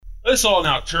Let's all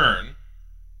now turn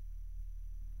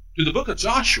to the book of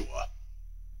Joshua.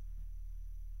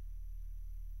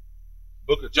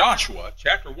 Book of Joshua,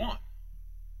 chapter 1.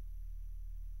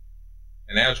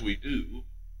 And as we do,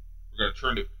 we're going to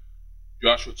turn to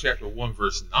Joshua chapter 1,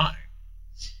 verse 9.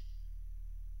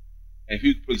 And if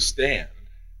you could please stand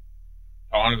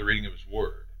to honor the reading of his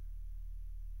word.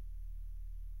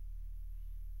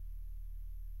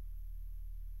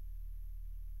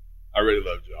 I really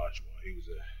love Joshua. He was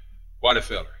quite a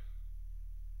feller.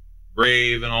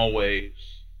 Brave in all ways.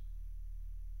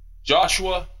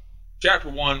 Joshua chapter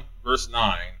 1, verse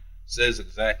 9 says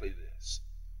exactly this.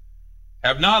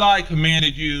 Have not I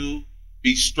commanded you,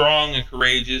 be strong and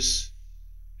courageous?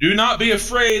 Do not be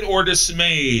afraid or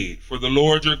dismayed, for the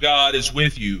Lord your God is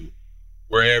with you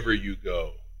wherever you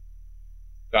go.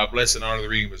 God bless and honor the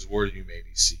reading of his word. You may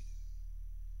be seated.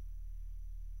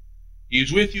 He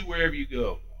is with you wherever you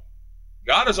go.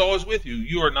 God is always with you.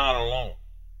 You are not alone.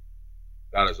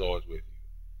 God is always with you.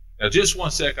 Now, just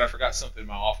one second. I forgot something in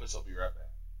my office. I'll be right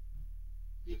back.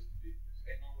 Just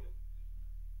hang on with me.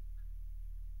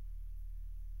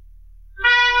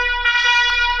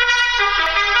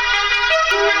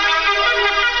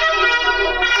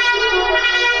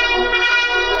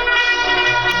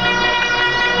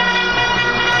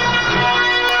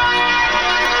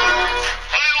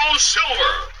 Hi-Yo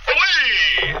Silver,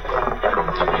 away!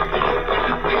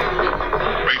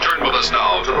 Return with us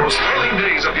now to those thrilling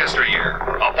days of yesteryear.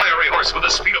 A fiery horse with the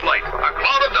speed of light, a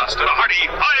cloud of dust, and a hearty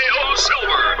Hi-Yo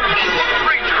Silver. The Lone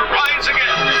Ranger rides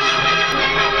again.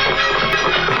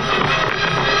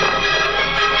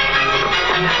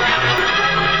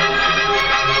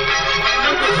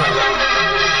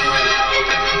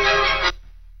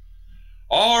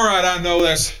 All right, I know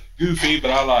that's goofy,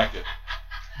 but I like it.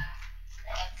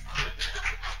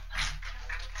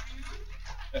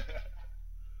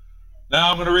 Now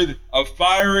I'm going to read a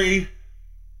fiery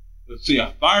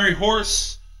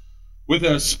horse with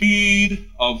a speed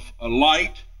of a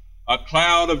light, a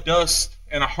cloud of dust,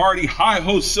 and a hearty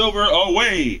hi-ho silver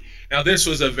away. Now this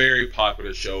was a very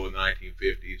popular show in the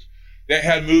 1950s. They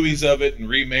had movies of it and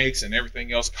remakes and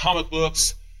everything else, comic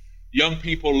books. Young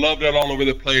people loved it all over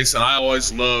the place, and I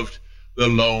always loved the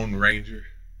Lone Ranger.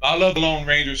 I love the Lone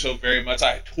Ranger so very much.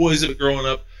 I had toys of it growing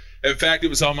up. In fact, it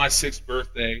was on my 6th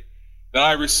birthday that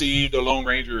I received a Lone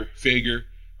Ranger figure.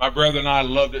 My brother and I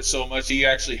loved it so much. He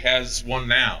actually has one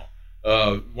now,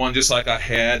 one just like I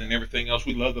had and everything else.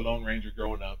 We loved the Lone Ranger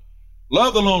growing up.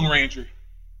 Love the Lone Ranger.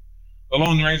 The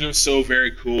Lone Ranger was so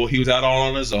very cool. He was out all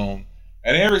on his own.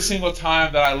 And every single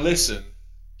time that I listened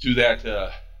to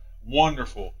that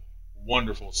wonderful,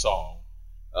 wonderful song,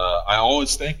 I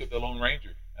always think of the Lone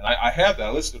Ranger. And I have that.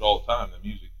 I listen to it all the time, the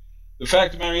music. The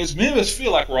fact of the matter is, many of us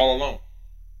feel like we're all alone.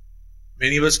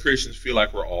 Many of us Christians feel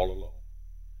like we're all alone.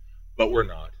 But we're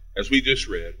not. As we just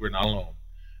read, we're not alone.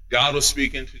 God was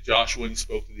speaking to Joshua and he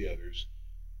spoke to the others.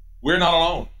 We're not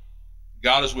alone.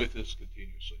 God is with us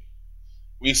continuously.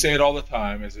 We say it all the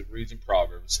time as it reads in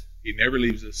Proverbs. He never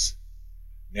leaves us,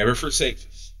 never forsakes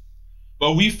us.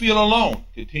 But we feel alone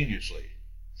continuously.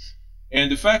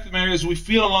 And the fact of the matter is we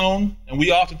feel alone, and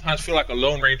we oftentimes feel like a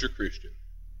Lone Ranger Christian.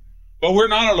 But we're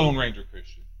not a Lone Ranger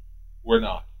Christian. We're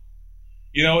not.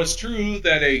 You know, it's true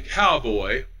that a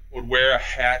cowboy would wear a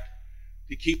hat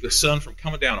to keep the sun from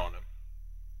coming down on him.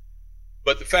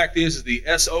 But the fact is the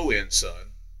S-O-N,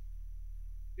 sun,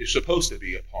 is supposed to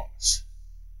be upon us.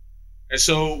 And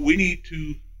so we need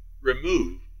to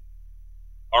remove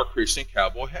our Christian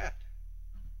cowboy hat.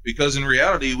 Because in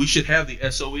reality, we should have the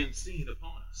S-O-N seen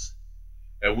upon us.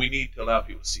 And we need to allow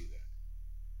people to see that.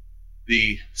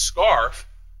 The scarf,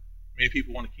 many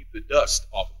people want to keep the dust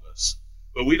off of us.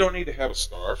 But we don't need to have a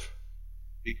scarf,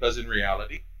 because in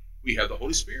reality, we have the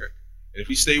Holy Spirit. And if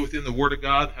we stay within the Word of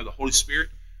God and have the Holy Spirit,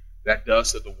 that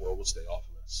dust of the world will stay off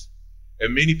of us.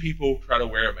 And many people try to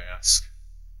wear a mask.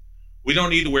 We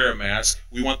don't need to wear a mask.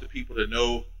 We want the people to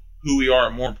know who we are.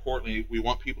 And more importantly, we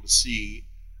want people to see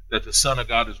that the Son of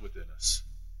God is within us.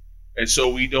 And so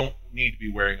we don't need to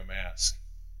be wearing a mask.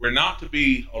 We're not to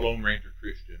be a Lone Ranger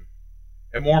Christian.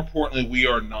 And more importantly, we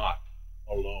are not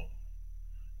alone.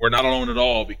 We're not alone at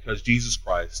all, because Jesus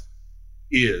Christ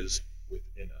is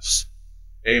within us.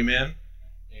 Amen?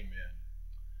 Amen.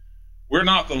 We're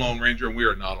not the Lone Ranger, and we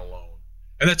are not alone.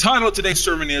 And the title of today's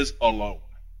sermon is Alone.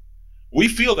 We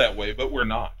feel that way, but we're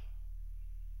not.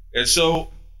 And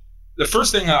so the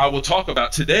first thing I will talk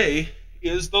about today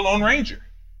is the Lone Ranger.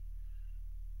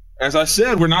 As I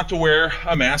said, we're not to wear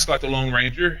a mask like the Lone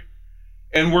Ranger.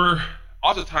 And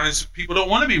oftentimes, people don't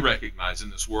want to be recognized in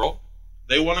this world.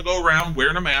 They want to go around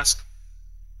wearing a mask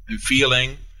and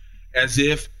feeling as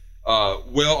if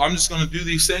well, I'm just going to do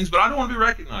these things, but I don't want to be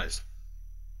recognized.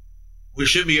 We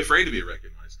shouldn't be afraid to be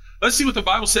recognized. Let's see what the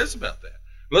Bible says about that.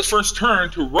 Let's first turn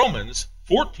to Romans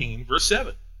 14, verse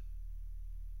 7.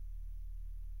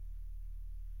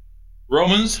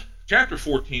 Romans chapter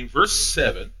 14, verse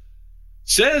 7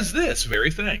 says this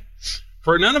very thing.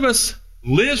 For none of us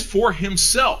lives for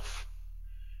himself,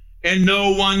 and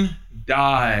no one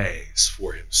dies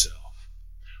for himself.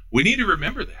 We need to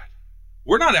remember that.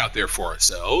 We're not out there for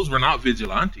ourselves. We're not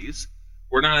vigilantes.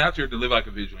 We're not out there to live like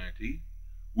a vigilante.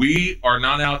 We are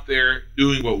not out there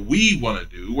doing what we want to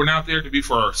do. We're not there to be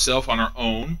for ourselves on our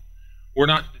own. We're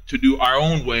not to do our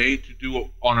own way, to do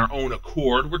on our own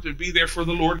accord. We're to be there for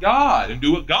the Lord God and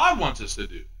do what God wants us to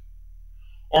do.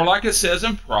 Or like it says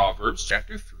in Proverbs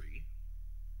chapter 3,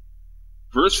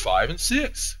 verse 5 and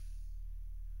 6.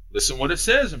 Listen what it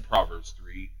says in Proverbs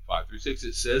 3, 5 through 6.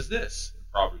 It says this in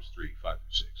Proverbs 3, 5 through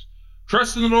 6.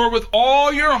 Trust in the Lord with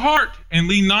all your heart and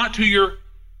lean not to your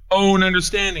own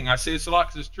understanding. I say this a lot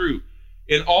because it's true.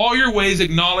 In all your ways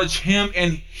acknowledge him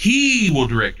and he will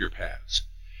direct your paths.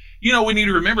 You know, we need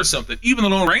to remember something. Even the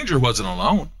Lone Ranger wasn't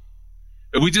alone.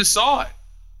 And we just saw it.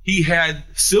 He had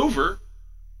Silver,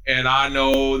 and I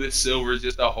know that Silver is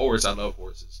just a horse. I love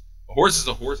horses. A horse is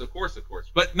a horse, of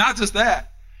course. But not just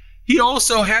that. He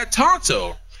also had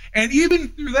Tonto. And even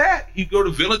through that, he'd go to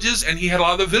villages, and he had a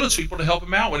lot of the village people to help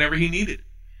him out whenever he needed.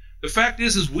 The fact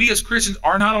is we as Christians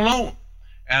are not alone.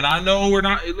 And I know we're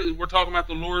talking about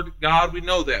the Lord God, we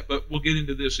know that, but we'll get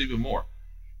into this even more.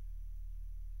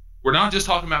 We're not just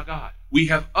talking about God. We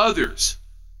have others.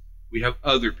 We have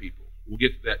other people. We'll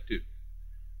get to that too.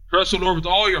 Trust the Lord with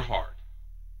all your heart.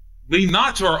 Lean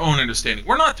not to our own understanding.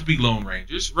 We're not to be Lone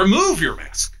Rangers. Remove your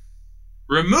mask.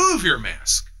 Remove your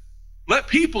mask. Let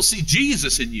people see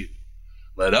Jesus in you.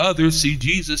 Let others see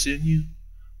Jesus in you.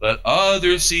 Let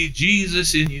others see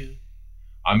Jesus in you.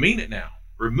 I mean it now.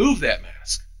 Remove that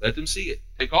mask. Let them see it.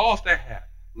 Take off that hat.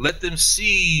 Let them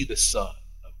see the Son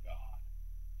of God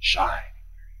shining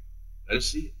through you. Let them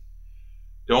see it.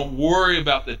 Don't worry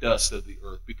about the dust of the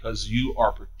earth because you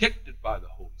are protected by the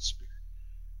Holy Spirit.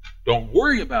 Don't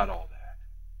worry about all that.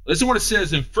 Listen to what it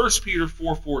says in 1 Peter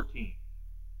 4:14.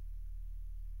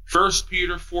 1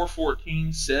 Peter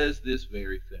 4:14 says this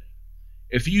very thing.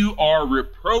 If you are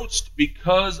reproached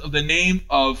because of the name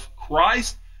of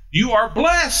Christ, you are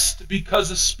blessed because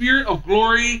the Spirit of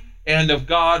glory and of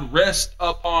God rests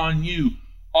upon you.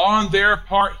 On their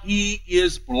part, he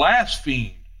is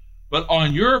blasphemed, but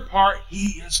on your part,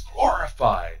 he is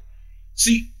glorified.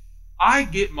 See, I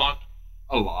get mocked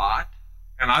a lot,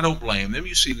 and I don't blame them.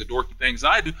 You see the dorky things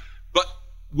I do, but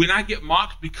when I get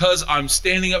mocked because I'm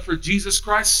standing up for Jesus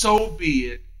Christ, so be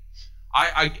it.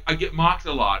 I get mocked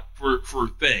a lot for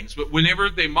things, but whenever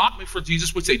they mock me for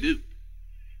Jesus, which they do,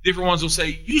 different ones will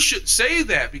say, you shouldn't say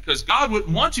that because God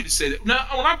wouldn't want you to say that. Now,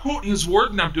 when I'm quoting his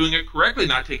word and I'm doing it correctly,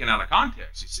 not taken out of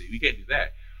context, you see, we can't do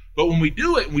that. But when we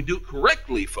do it and we do it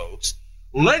correctly, folks,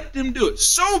 let them do it.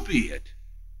 So be it.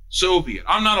 So be it.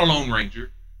 I'm not a Lone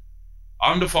Ranger.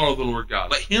 I'm to follow the Lord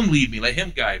God. Let him lead me. Let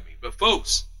him guide me. But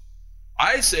folks,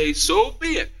 I say, so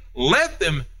be it. Let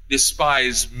them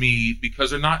despise me because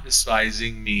they're not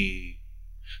despising me.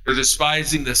 They're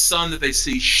despising the sun that they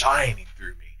see shining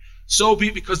through me. So be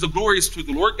it because the glory is to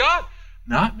the Lord God,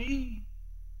 not me.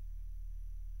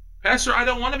 Pastor, I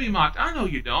don't want to be mocked. I know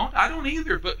you don't. I don't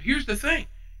either. But here's the thing.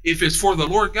 If it's for the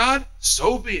Lord God,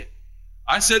 so be it.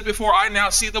 I said before, I now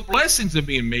see the blessings of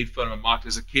being made fun of and mocked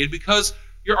as a kid because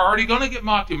you're already going to get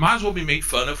mocked. You might as well be made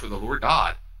fun of for the Lord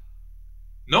God.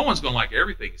 No one's going to like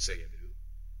everything you say and do.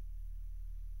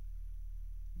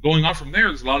 Going on from there,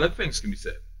 there's a lot of other things can be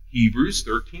said. Hebrews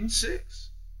 13:6.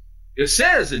 It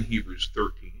says in Hebrews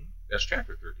 13, that's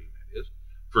chapter 13, that is,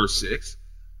 verse 6,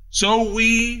 so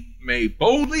we may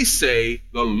boldly say,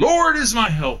 the Lord is my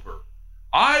helper.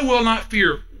 I will not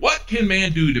fear. What can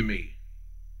man do to me?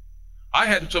 I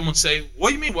had someone say, what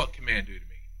do you mean, what can man do to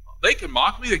me? They can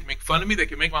mock me. They can make fun of me. They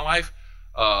can make my life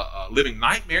a living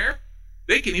nightmare.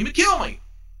 They can even kill me.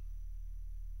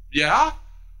 Yeah,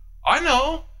 I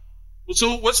know. Well,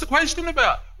 so what's the question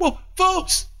about? Well,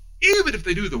 folks, even if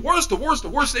they do the worst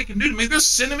they can do to me, they're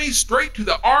sending me straight to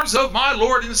the arms of my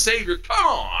Lord and Savior. Come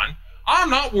on. I'm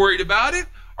not worried about it.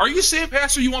 Are you saying,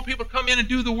 Pastor, you want people to come in and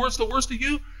do the worst to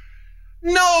you?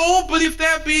 No, but if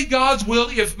that be God's will,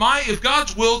 if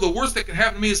God's will, the worst that can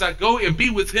happen to me is I go and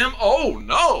be with him, oh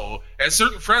no. As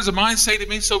certain friends of mine say to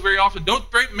me so very often, don't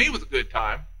threaten me with a good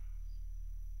time.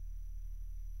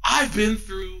 I've been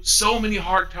through so many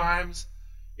hard times.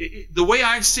 The way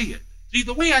I see it,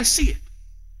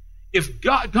 if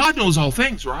God knows all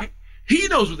things, right? He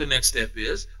knows what the next step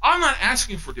is. I'm not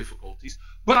asking for difficulties,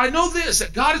 But I know this,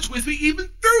 that God is with me even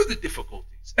through the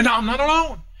difficulties. And I'm not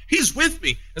alone. He's with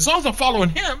me. As long as I'm following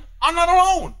him, I'm not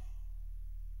alone.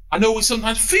 I know we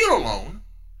sometimes feel alone.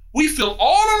 We feel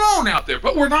all alone out there,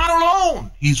 but we're not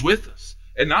alone. He's with us.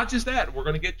 And not just that, we're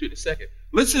going to get to it in a second.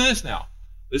 Listen to this now.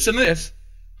 Listen to this.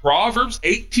 Proverbs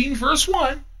 18, verse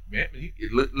 1. Man,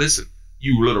 listen,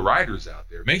 you little writers out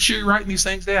there, make sure you're writing these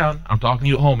things down. I'm talking to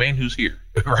you at home, man, who's here.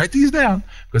 Write these down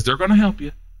because they're going to help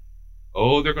you.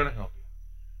 Oh, they're going to help you.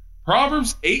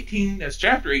 Proverbs 18, that's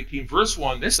chapter 18, verse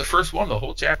 1. This is the first one of the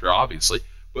whole chapter, obviously.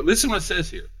 But listen what it says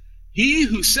here. He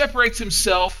who separates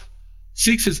himself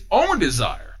seeks his own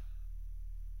desire.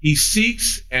 He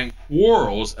seeks and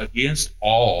quarrels against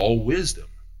all wisdom.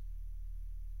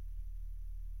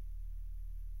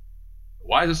 The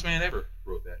wisest man ever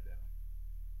wrote that down.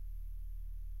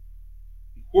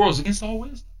 He quarrels against all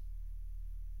wisdom.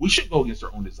 We shouldn't go against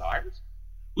our own desires.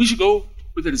 We should go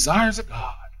with the desires of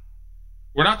God.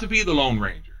 We're not to be the Lone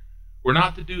Ranger. We're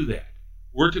not to do that.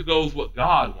 We're to go with what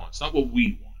God wants, not what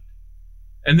we want.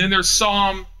 And then there's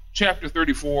Psalm chapter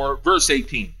 34, verse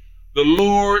 18. The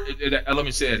Lord, let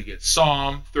me say it again.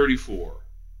 Psalm 34,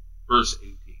 verse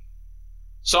 18.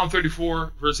 Psalm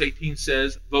 34, verse 18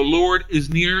 says, the Lord is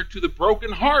near to the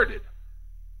brokenhearted.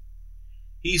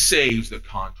 He saves the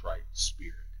contrite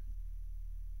spirit.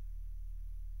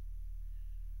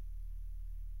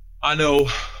 I know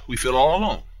we feel all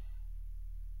alone.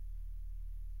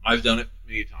 I've done it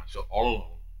many times. Felt all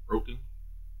alone, broken,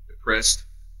 depressed,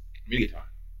 many times.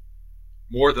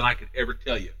 More than I could ever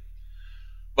tell you.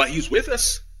 But he's with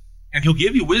us, and he'll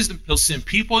give you wisdom. He'll send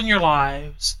people in your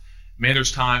lives. Man,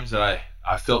 there's times that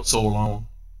I felt so alone.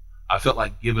 I felt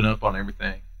like giving up on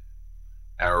everything.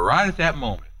 And right at that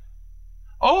moment,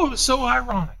 oh, it was so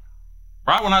ironic.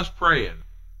 Right when I was praying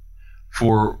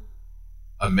for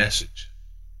a message,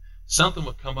 something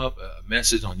would come up, a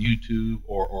message on YouTube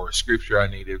or a scripture I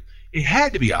needed. It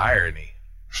had to be irony.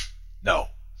 No,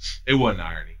 it wasn't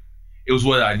irony. It was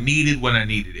what I needed when I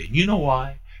needed it. You know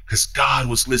why? Because God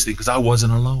was listening, because I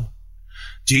wasn't alone.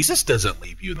 Jesus doesn't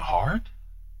leave you in the heart.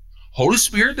 Holy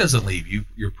Spirit doesn't leave you,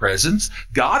 your presence.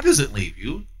 God doesn't leave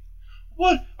you.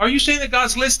 What? Are you saying that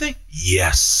God's listening?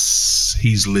 Yes,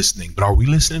 he's listening. But are we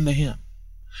listening to him?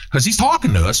 Because he's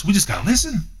talking to us. We just got to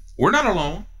listen. We're not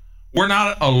alone. We're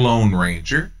not a lone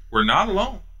ranger. We're not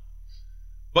alone.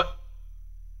 But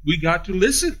we got to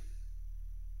listen.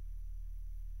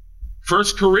 1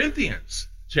 Corinthians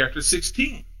chapter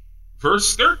 16,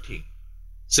 verse 13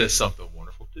 says something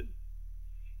wonderful too.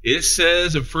 It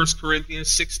says in 1 Corinthians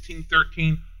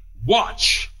 16:13,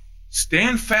 watch,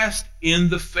 stand fast in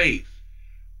the faith,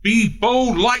 be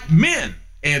bold like men,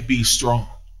 and be strong.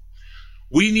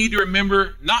 We need to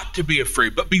remember not to be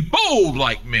afraid, but be bold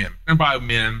like men. And by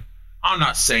men, I'm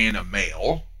not saying a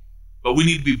male, but we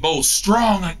need to be bold,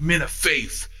 strong like men of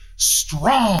faith,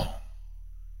 strong.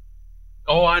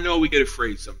 Oh, I know we get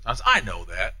afraid sometimes. I know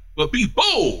that. But be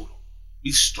bold.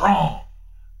 Be strong.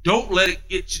 Don't let it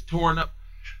get you torn up.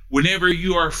 Whenever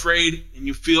you are afraid and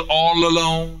you feel all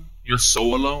alone, you're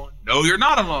so alone. No, you're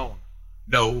not alone.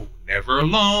 No, never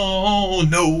alone.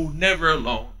 No, never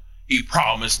alone. He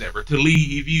promised never to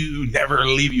leave you, never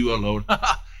leave you alone.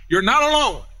 You're not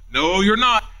alone. No, you're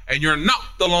not. And you're not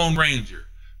the Lone Ranger,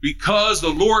 because the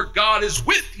Lord God is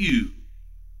with you.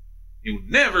 He will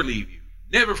never leave you,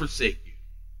 never forsake you.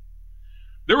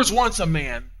 There was once a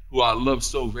man who I love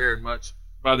so very much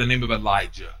by the name of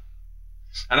Elijah.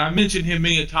 And I mentioned him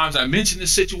many times. I mentioned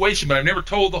this situation, but I've never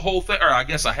told the whole thing, or I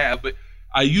guess I have, but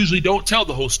I usually don't tell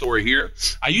the whole story here.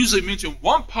 I usually mention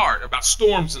one part about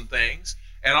storms and things,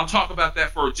 and I'll talk about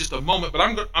that for just a moment, but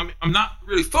I'm not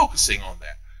really focusing on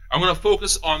that. I'm going to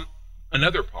focus on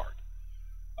another part.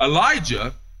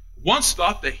 Elijah once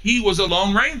thought that he was a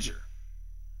Lone Ranger,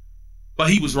 but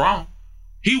he was wrong.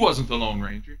 He wasn't the Lone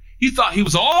Ranger. He thought he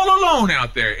was all alone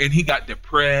out there, and he got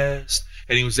depressed,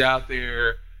 and he was out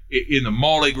there in the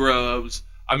molly grubs.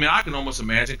 I mean, I can almost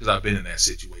imagine, because I've been in that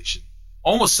situation,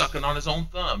 almost sucking on his own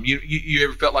thumb. You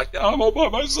ever felt like that? I'm all by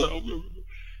myself.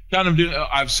 Kind of doing.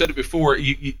 I've said it before.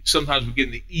 Sometimes we get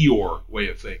in the Eeyore way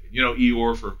of thinking. You know,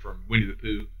 Eeyore from Winnie the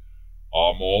Pooh.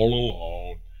 I'm all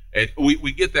alone, and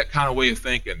we get that kind of way of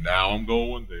thinking. Now I'm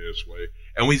going this way,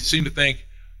 and we seem to think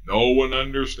no one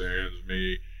understands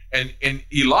me. And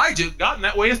Elijah got in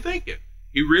that way of thinking.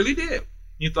 He really did.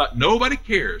 He thought nobody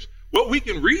cares. Well, we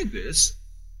can read this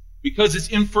because it's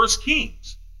in 1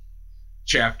 Kings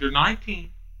chapter 19.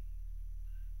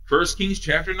 1 Kings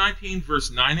chapter 19,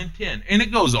 verse 9 and 10. And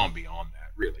it goes on beyond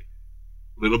that, really.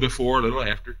 A little before, a little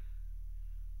after.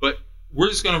 But we're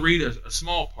just going to read a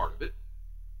small part of it.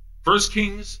 1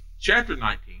 Kings chapter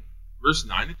 19, verse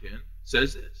 9 and 10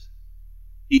 says this.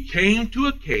 he came to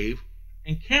a cave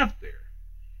and camped there.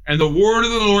 And the word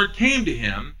of the Lord came to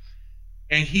him,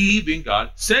 and he, being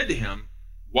God, said to him,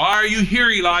 "Why are you here,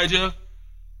 Elijah?"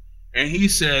 And he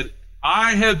said,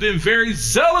 "I have been very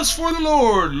zealous for the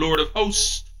Lord, Lord of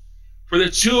hosts, for the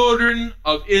children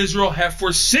of Israel have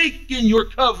forsaken your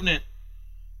covenant,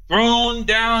 thrown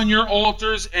down your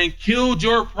altars, and killed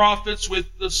your prophets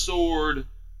with the sword.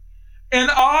 And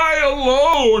I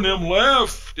alone am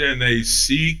left, and they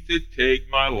seek to take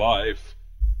my life."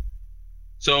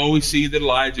 So we see that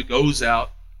Elijah goes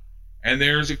out, and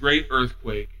there's a great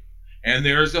earthquake, and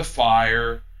there's a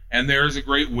fire, and there's a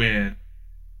great wind.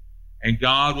 And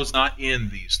God was not in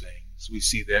these things. We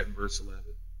see that in verse 11.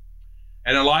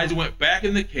 And Elijah went back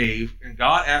in the cave, and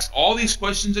God asked all these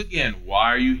questions again.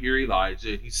 "Why are you here,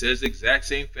 Elijah?" And he says the exact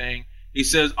same thing. He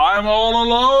says, "I'm all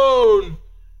alone."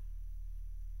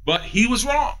 But he was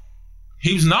wrong.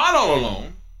 He was not all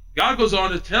alone. God goes on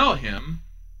to tell him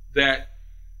that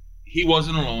he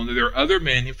wasn't alone, that there are other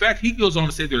men. In fact, he goes on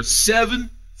to say there are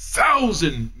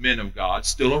 7,000 men of God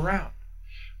still around.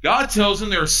 God tells him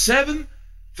there are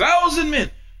 7,000 men.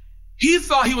 He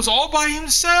thought he was all by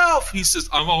himself. He says,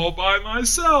 "I'm all by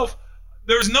myself.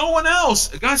 There's no one else."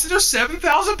 God said, "There's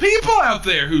 7,000 people out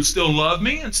there who still love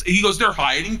me." And he goes, "They're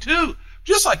hiding too,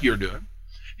 just like you're doing."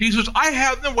 He says, "I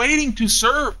have them waiting to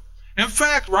serve. In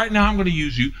fact, right now I'm going to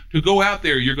use you to go out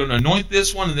there. You're going to anoint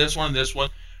this one and this one and this one.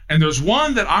 And there's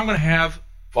one that I'm going to have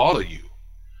follow you."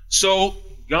 So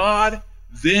God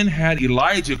then had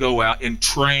Elijah go out and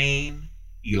train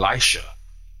Elisha.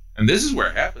 And this is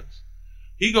where it happens.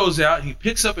 He goes out and he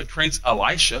picks up and trains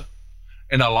Elisha.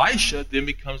 And Elisha then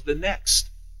becomes the next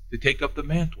to take up the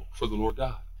mantle for the Lord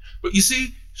God. But you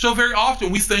see, so very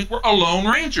often we think we're a lone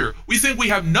ranger. We think we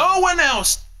have no one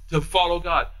else to follow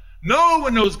God. No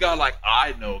one knows God like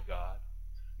I know God.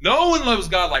 No one loves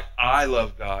God like I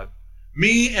love God.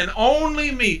 Me and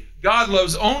only me. God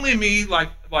loves only me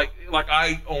like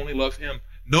I only love him.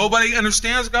 Nobody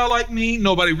understands God like me.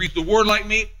 Nobody reads the word like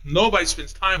me. Nobody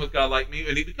spends time with God like me.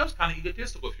 And he becomes kind of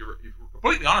egotistical if you're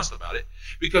completely honest about it.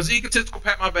 Because egotistical,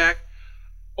 pat my back.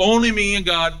 Only me and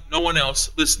God, no one else.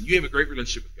 Listen, you have a great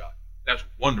relationship with God. That's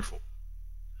wonderful.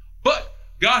 But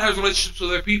God has relationships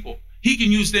with other people. He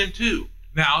can use them too.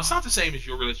 Now, it's not the same as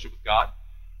your relationship with God.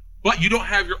 But you don't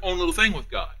have your own little thing with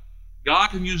God. God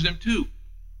can use them too.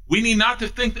 We need not to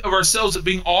think of ourselves as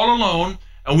being all alone,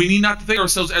 and we need not to think of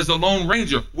ourselves as the Lone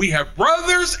Ranger. We have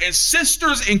brothers and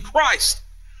sisters in Christ.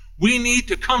 We need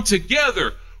to come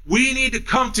together. We need to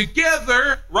come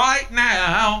together right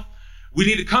now. We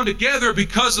need to come together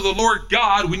because of the Lord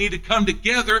God. We need to come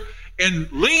together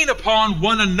and lean upon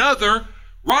one another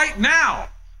right now.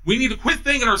 We need to quit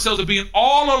thinking of ourselves as being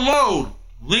all alone.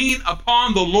 Lean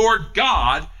upon the Lord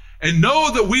God and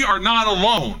know that we are not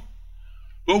alone.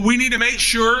 But we need to make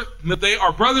sure that they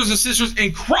are brothers and sisters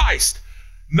in Christ,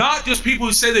 not just people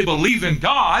who say they believe in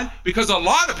God, because a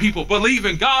lot of people believe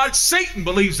in God. Satan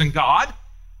believes in God.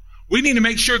 We need to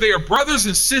make sure they are brothers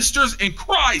and sisters in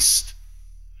Christ.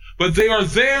 But they are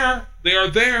there.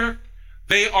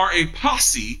 They are a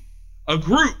posse, a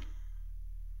group.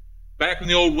 Back in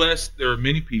the Old West, there are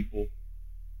many people.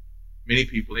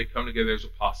 They come together as a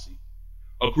posse,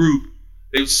 a group.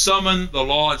 They would summon the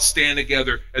law and stand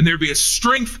together, and there'd be a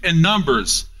strength in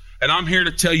numbers. And I'm here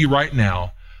to tell you right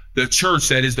now, the church,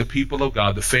 that is the people of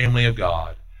God, the family of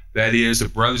God, that is the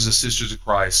brothers and sisters of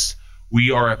Christ,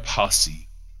 we are a posse.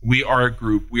 We are a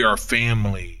group. We are a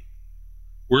family.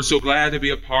 We're so glad to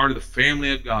be a part of the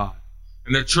family of God.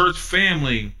 And the church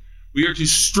family, we are to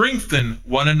strengthen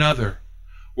one another.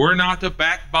 We're not to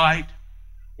backbite.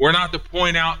 We're not to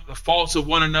point out the faults of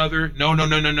one another.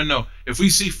 No. If we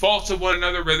see faults of one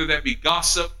another, whether that be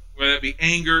gossip, whether that be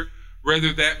anger,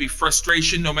 whether that be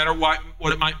frustration, no matter what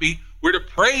it might be, we're to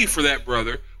pray for that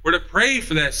brother. We're to pray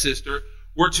for that sister.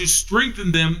 We're to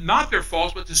strengthen them, not their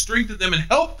faults, but to strengthen them and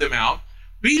help them out.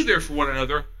 Be there for one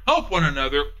another, help one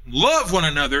another, love one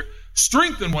another,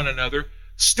 strengthen one another,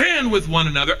 stand with one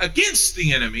another against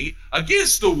the enemy,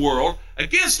 against the world,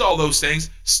 against all those things.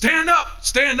 Stand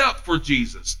up for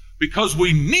Jesus, because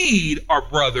we need our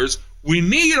brothers. We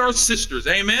need our sisters.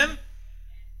 Amen?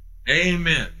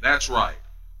 Amen. That's right.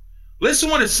 Listen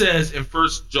what it says in 1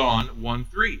 John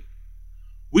 1:3.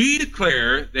 We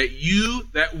declare listen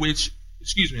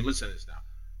to this now.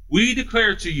 We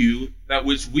declare to you that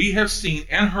which we have seen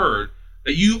and heard,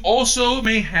 that you also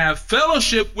may have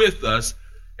fellowship with us,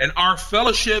 and our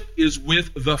fellowship is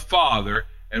with the Father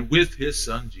and with his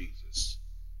Son Jesus.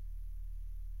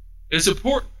 It's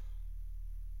important.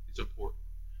 It's important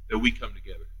that we come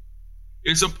together.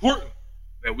 It's important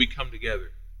that we come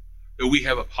together, that we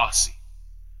have a posse.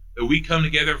 that we come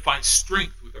together and find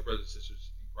strength with our brothers and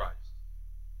sisters in Christ.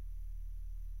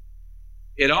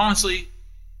 It honestly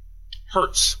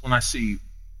hurts when I see.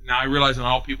 Now I realize not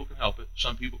all people can help it.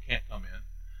 Some people can't come in.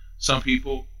 Some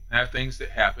people have things that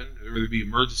happen, whether it be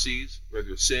emergencies, whether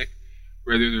they're sick,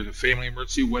 whether there's a family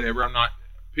emergency, whatever. I'm not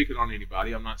picking on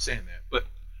anybody. I'm not saying that. But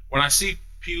when I see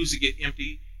pews that get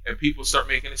empty and people start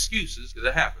making excuses, because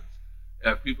it happens.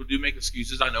 People do make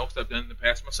excuses. I know because I've done it in the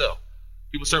past myself.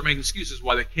 People start making excuses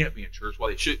why they can't be in church, why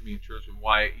they shouldn't be in church, and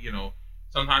why,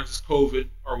 sometimes it's COVID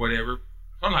or whatever.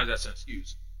 Sometimes that's an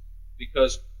excuse.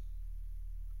 Because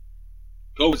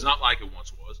COVID's not like it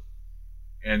once was.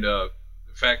 And the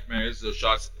fact, man, is those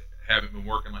shots haven't been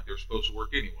working like they're supposed to work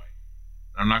anyway.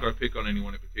 And I'm not going to pick on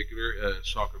anyone in particular.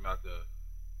 It's talking about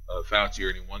the Fauci or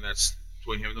anyone. That's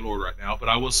between him and the Lord right now. But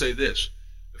I will say this.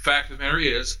 The fact of the matter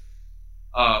is,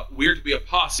 we're to be a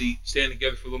posse standing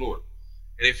together for the Lord.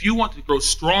 And if you want to grow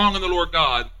strong in the Lord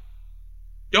God,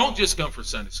 don't just come for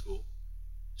Sunday school.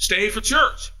 Stay for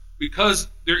church, because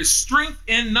there is strength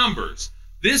in numbers.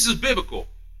 This is biblical.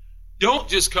 Don't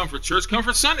just come for church, come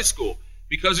for Sunday school,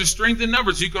 because there's strength in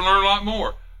numbers. You can learn a lot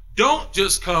more. Don't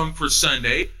just come for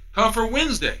Sunday, come for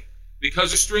Wednesday, because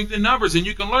there's strength in numbers and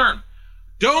you can learn.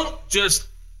 Don't just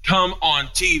come on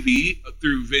TV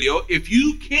through video. If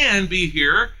you can be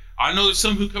here, I know there's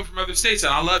some who come from other states,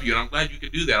 and I love you, and I'm glad you can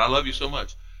do that. I love you so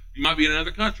much. You might be in another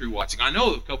country watching. I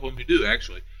know a couple of them do,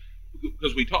 actually,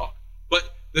 because we talk. But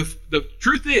the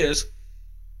truth is,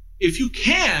 if you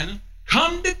can,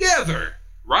 come together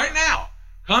right now.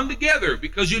 Come together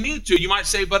because you need to. You might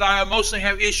say, but I emotionally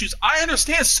have issues. I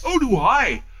understand. So do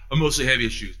I emotionally have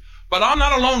issues. But I'm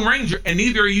not a Lone Ranger, and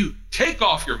neither are you. Take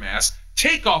off your mask.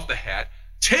 Take off the hat.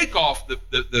 Take off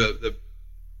the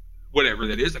whatever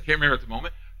that is. I can't remember at the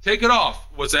moment. Take it off.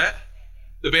 What's that?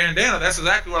 The bandana. That's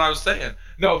exactly what I was saying.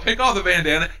 No, take off the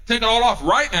bandana. Take it all off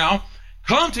right now.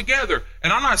 Come together.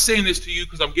 And I'm not saying this to you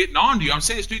because I'm getting on to you. I'm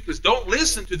saying this to you because don't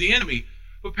listen to the enemy.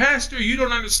 But Pastor, you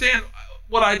don't understand.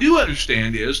 What I do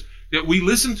understand is that we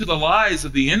listen to the lies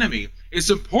of the enemy. It's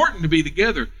important to be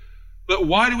together. But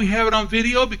why do we have it on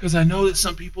video? Because I know that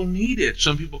some people need it.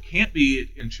 Some people can't be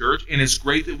in church, and it's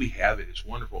great that we have it. It's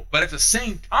wonderful. But at the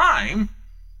same time,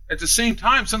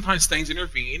 sometimes things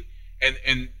intervene,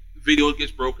 and video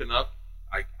gets broken up.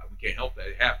 We can't help that.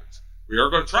 It happens. We are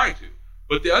going to try to.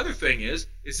 But the other thing is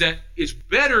that it's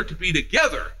better to be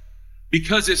together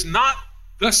because it's not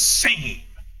the same.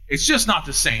 It's just not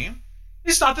the same.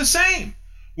 It's not the same.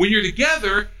 When you're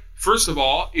together, first of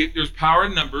all, there's power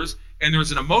in numbers, and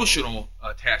there's an emotional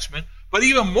attachment. But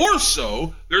even more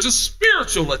so, there's a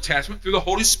spiritual attachment through the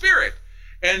Holy Spirit.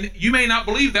 And you may not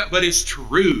believe that, but it's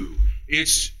true.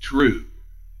 It's true.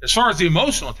 As far as the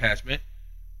emotional attachment,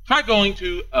 try going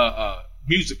to a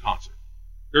music concert.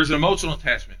 There's an emotional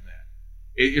attachment in that.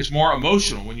 It's more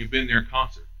emotional when you've been there in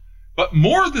concert. But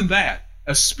more than that,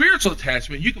 a spiritual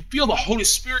attachment, you can feel the Holy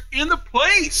Spirit in the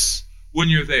place when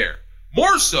you're there.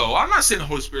 More so, I'm not saying the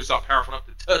Holy Spirit's not powerful enough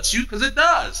to touch you, because it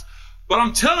does. But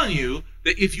I'm telling you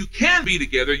that if you can be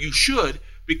together, you should,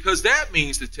 because that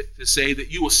means to say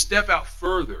that you will step out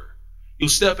further. You'll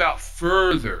step out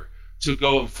further to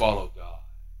go and follow God.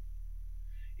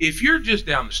 If you're just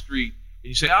down the street and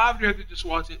you say, I'd rather just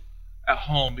watch it at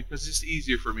home because it's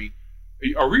easier for me.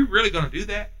 Are we really going to do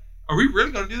that? Are we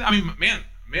really going to do that? I mean, man,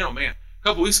 oh man. A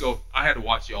couple weeks ago, I had to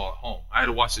watch y'all at home. I had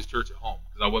to watch this church at home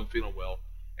because I wasn't feeling well.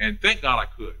 And thank God I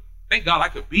could. Thank God I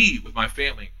could be with my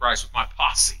family in Christ, with my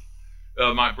posse,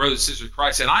 my brothers and sisters in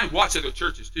Christ. And I watch other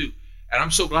churches too. And I'm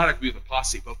so glad I could be with a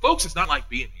posse. But folks, it's not like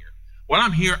being here. When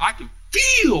I'm here, I can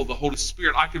feel the Holy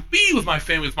Spirit. I can be with my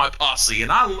family, with my posse.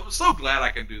 And I'm so glad I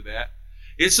can do that.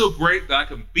 It's so great that I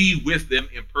can be with them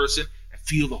in person and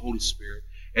feel the Holy Spirit.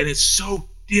 And it's so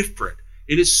different.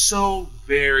 It is so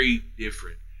very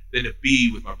different than to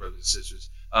be with my brothers and sisters.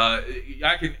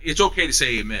 It's okay to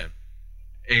say amen.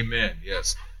 Amen.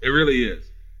 Yes, it really is.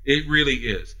 It really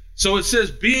is. So it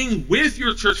says being with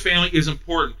your church family is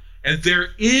important. And there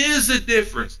is a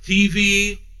difference.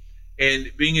 TV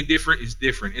and being indifferent is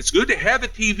different. It's good to have a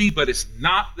TV, but it's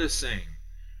not the same.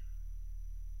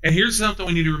 And here's something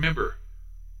we need to remember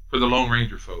for the Lone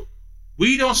Ranger folk.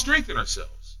 We don't strengthen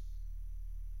ourselves.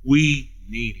 We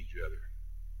need each other.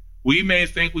 We may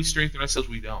think we strengthen ourselves.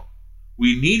 We don't.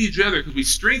 We need each other because we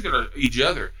strengthen each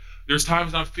other. There's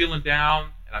times I'm feeling down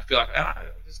and I feel like I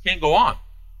just can't go on.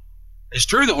 It's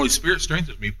true the Holy Spirit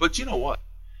strengthens me, but you know what?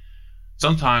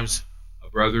 Sometimes a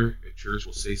brother at church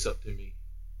will say something to me,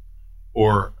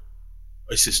 or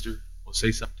a sister will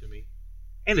say something to me,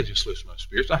 and it just lifts my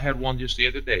spirits. I had one just the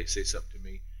other day say something to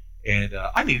me, and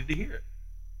I needed to hear it.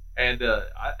 And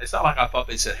it's not like I thought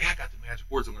they said, hey, I got the magic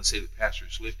words I'm going to say to the pastor,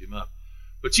 just lift him up.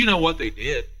 But you know what they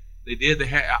did?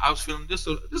 I was feeling just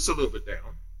a little bit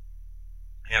down.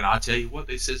 And I'll tell you what,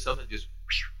 they said something just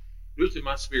lifted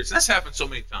my spirits. That's happened so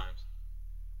many times.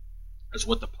 That's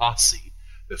what the posse,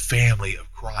 the family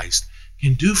of Christ,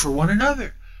 can do for one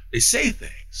another. They say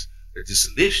things that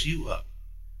just lifts you up.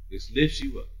 Just lifts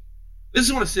you up. This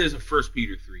is what it says in 1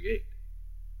 Peter 3:8.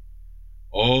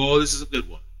 Oh, this is a good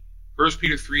one. 1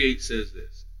 Peter 3:8 says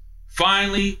this.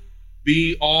 Finally,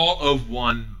 be all of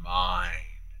one mind.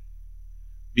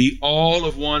 Be all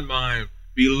of one mind.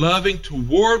 Be loving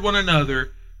toward one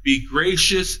another. Be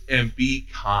gracious and be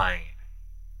kind.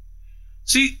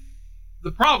 See,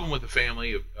 the problem with the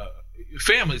family,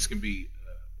 families can be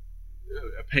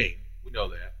a pain. We know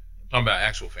that. I'm talking about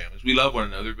actual families. We love one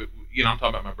another, but I'm talking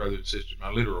about my brothers and sisters, my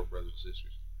literal brothers and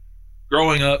sisters.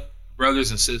 Growing up,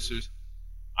 brothers and sisters,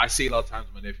 I see it all the times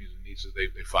with my nephews and nieces. They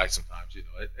fight sometimes,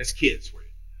 as kids for you.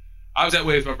 I was that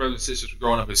way with my brothers and sisters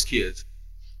growing up as kids.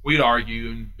 We'd argue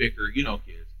and bicker,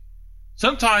 kids.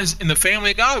 Sometimes in the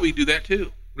family of God, we do that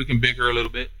too. We can bicker a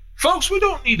little bit. Folks, we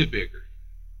don't need to bicker.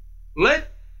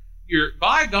 Let your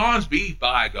bygones be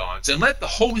bygones, and let the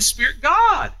Holy Spirit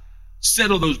God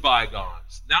settle those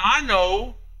bygones. Now, I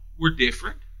know we're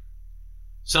different.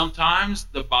 Sometimes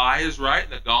the by is right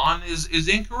and the gone is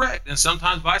incorrect, and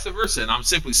sometimes vice versa. And I'm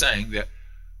simply saying that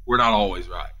we're not always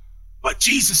right. But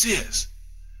Jesus is.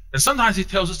 And sometimes he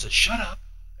tells us to shut up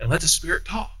and let the Spirit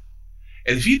talk.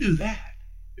 And if you do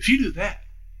that,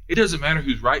 it doesn't matter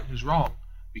who's right and who's wrong,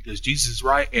 because Jesus is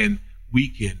right, and we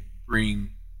can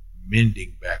bring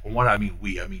mending back. And what I mean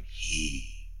he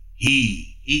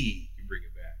can bring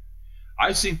it back.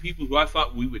 I've seen people who I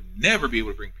thought we would never be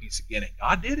able to bring peace again, and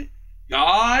God did it.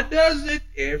 God does it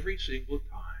every single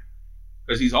time,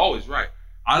 because he's always right.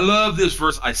 I love this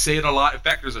verse. I say it a lot. In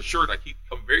fact, there's a shirt I keep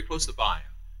coming very close to buying,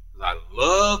 because I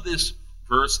love this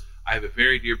verse. I have a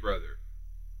very dear brother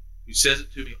who says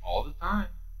it to me all the time.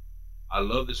 I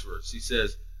love this verse. He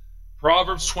says,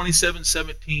 Proverbs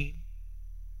 27:17.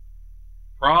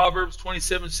 Proverbs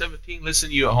 27:17.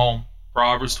 Listen, you at home.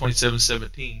 Proverbs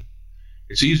 27:17.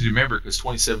 It's easy to remember because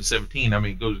 27:17,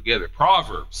 it goes together.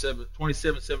 Proverbs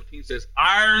 27:17 says,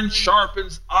 iron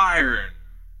sharpens iron.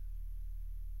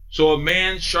 So a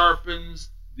man sharpens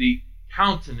the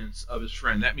countenance of his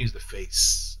friend. That means the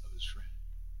face of his friend.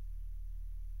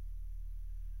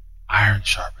 Iron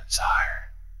sharpens iron.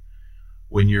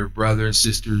 When your brother and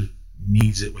sister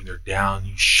needs it, when they're down,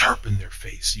 you sharpen their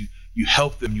face. You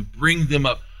help them. You bring them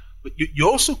up. But you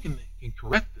also can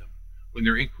correct them when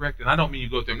they're incorrect. And I don't mean you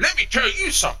go to them, let me tell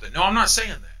you something. No, I'm not saying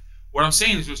that. What I'm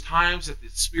saying is there's times that the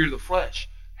spirit of the flesh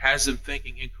has them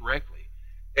thinking incorrectly.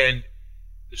 And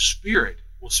the Spirit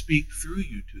will speak through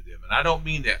you to them. And I don't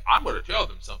mean that I'm going to tell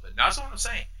them something. That's not what I'm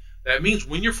saying. That means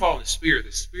when you're following the Spirit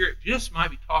just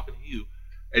might be talking to you.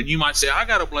 And you might say, I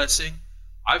got a blessing.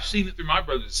 I've seen it through my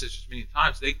brothers and sisters many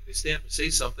times. They stand up and say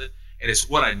something, and it's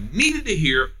what I needed to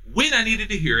hear when I needed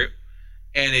to hear it,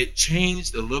 and it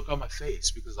changed the look on my face,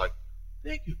 because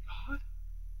thank you, God.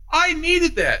 I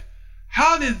needed that.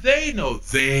 How did they know?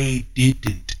 They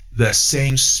didn't. The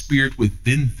same Spirit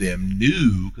within them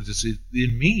knew, because it's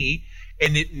in me,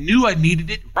 and it knew I needed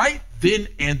it right then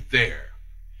and there.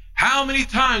 How many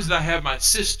times did I have my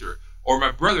sister or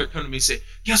my brother come to me and say,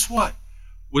 guess what?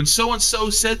 When so-and-so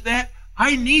said that,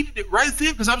 I needed it right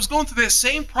then because I was going through that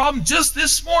same problem just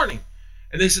this morning.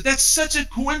 And they said, that's such a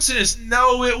coincidence.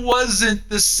 No, it wasn't.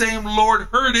 The same Lord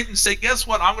heard it and said, guess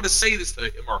what? I'm going to say this to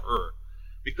him or her.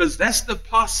 Because that's the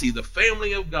posse, the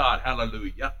family of God.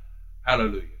 Hallelujah.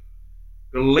 Hallelujah.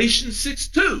 Galatians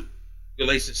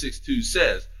 6:2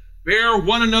 says, bear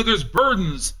one another's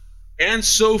burdens and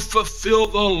so fulfill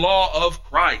the law of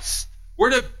Christ.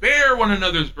 We're to bear one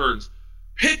another's burdens.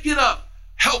 Pick it up.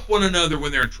 Help one another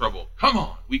when they're in trouble. Come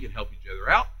on, we can help each other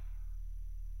out.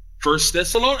 1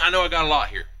 Thessalonians, I know I got a lot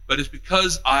here, but it's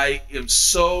because I am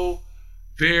so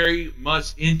very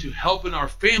much into helping our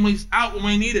families out when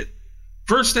we need it.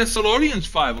 1 Thessalonians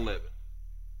 5:11.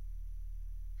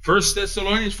 1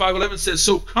 Thessalonians 5:11 says,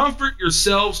 so comfort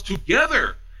yourselves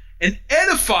together and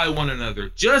edify one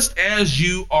another just as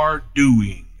you are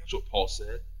doing. That's what Paul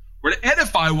said. We're to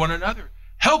edify one another.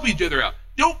 Help each other out.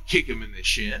 Don't kick them in the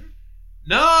shin.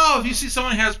 No, if you see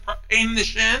someone has pain in the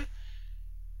shin,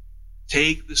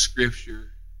 take the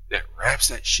scripture that wraps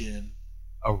that shin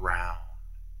around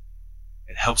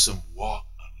and helps them walk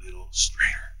a little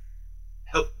straighter.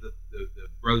 Help the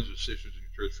brothers and sisters in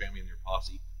your church family and your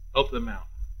posse. Help them out.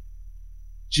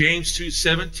 James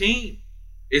 2:17.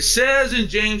 It says in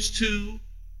James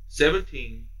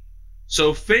 2:17,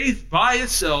 so faith by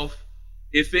itself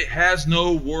if it has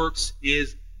no works,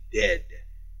 is dead.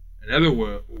 In other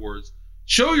words,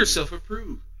 show yourself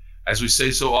approved. As we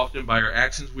say so often, by our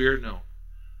actions we are known.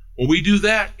 When we do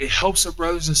that, it helps our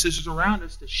brothers and sisters around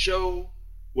us to show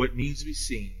what needs to be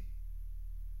seen.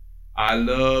 I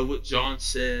love what John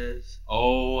says.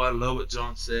 Oh, I love what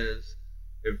John says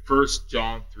in 1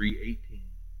 John 3:18.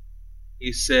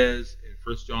 He says in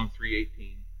 1 John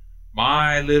 3:18,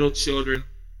 my little children,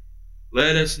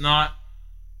 let us love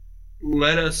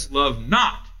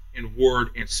not in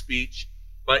word and speech,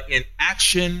 but in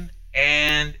action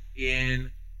and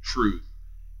in truth.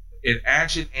 In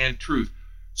action and truth.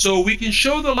 So we can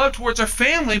show the love towards our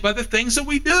family by the things that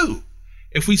we do.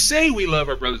 If we say we love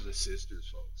our brothers and sisters,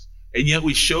 folks, and yet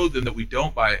we show them that we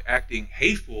don't by acting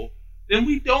hateful, then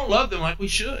we don't love them like we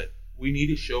should. We need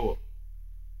to show them.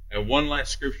 And one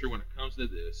last scripture when it comes to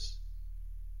this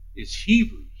is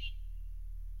Hebrews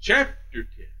chapter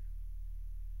 10,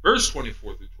 verse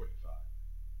 24 through 25.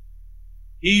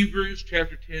 Hebrews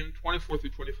chapter 10, 24 through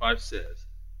 25 says,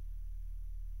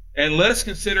 and let us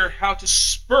consider how to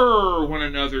spur one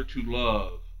another to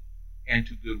love and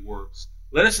to good works.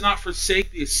 Let us not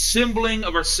forsake the assembling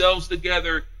of ourselves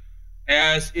together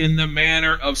as in the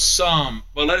manner of some,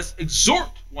 but let us exhort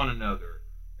one another,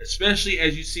 especially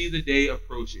as you see the day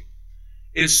approaching.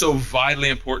 It is so vitally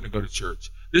important to go to church.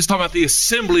 This is talking about the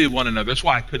assembly of one another. That's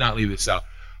why I could not leave this out.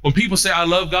 When people say, I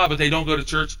love God, but they don't go to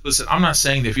church, listen, I'm not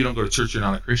saying that if you don't go to church, you're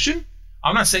not a Christian.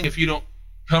 I'm not saying if you don't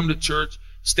come to church,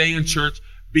 stay in church,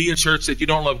 be in church, that you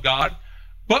don't love God.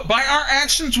 But by our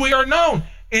actions, we are known.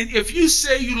 And if you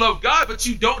say you love God, but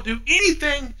you don't do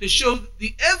anything to show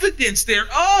the evidence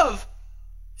thereof,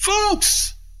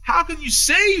 folks, how can you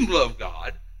say you love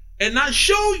God and not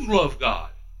show you love God?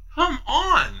 Come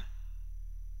on.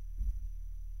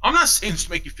 I'm not saying this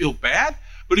to make you feel bad,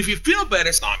 but if you feel bad,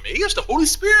 it's not me, it's the Holy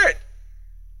Spirit.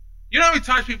 You know how many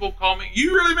times people call me,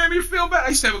 you really made me feel bad? I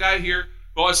used to have a guy here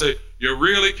who always say, you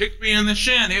really kicked me in the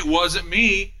shin. It wasn't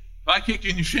me. If I kicked you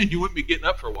in the shin, you wouldn't be getting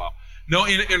up for a while. No,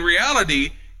 in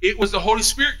reality, it was the Holy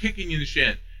Spirit kicking you in the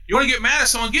shin. You want to get mad at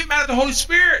someone, get mad at the Holy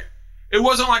Spirit. It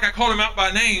wasn't like I called him out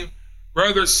by name,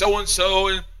 brother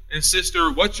so-and-so and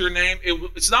sister, what's your name?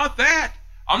 It's not that.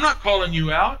 I'm not calling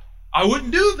you out. I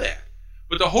wouldn't do that.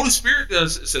 But the Holy Spirit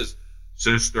does. It says,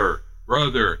 sister,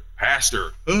 brother,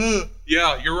 pastor,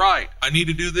 yeah, you're right. I need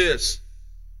to do this.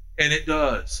 And it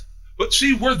does. But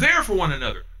see, we're there for one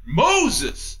another.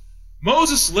 Moses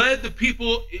led the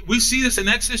people. We see this in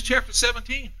Exodus chapter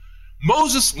 17.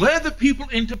 Moses led the people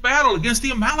into battle against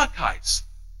the Amalekites.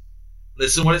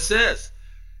 Listen to what it says.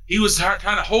 He was trying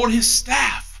to hold his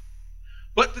staff.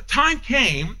 But the time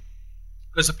came,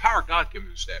 because the power of God came to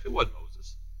the staff. It wasn't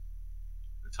Moses.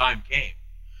 The time came.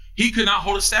 He could not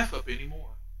hold his staff up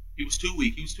anymore. He was too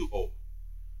weak. He was too old.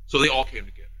 So they all came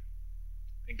together.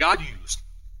 And God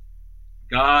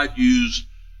used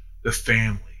the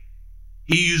family.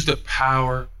 He used the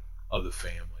power of the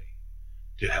family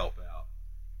to help out.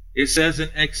 It says in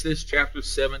Exodus chapter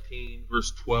 17,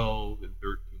 verse 12 and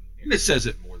 13, and it says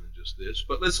it more than just this,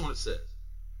 but listen what it says.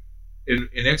 In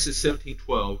Exodus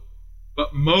 17:12,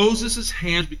 but Moses'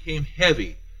 hands became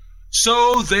heavy,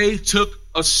 so they took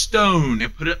a stone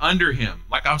and put it under him.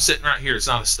 Like I'm sitting right here. It's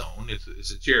not a stone.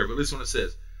 It's a chair. But listen what it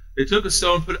says. They took a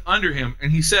stone, put it under him,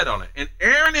 and he sat on it. And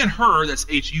Aaron and Hur, that's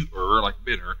H-U-R, like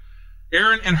bitter,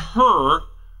 Aaron and Hur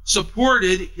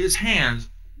supported his hands,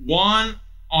 one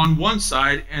on one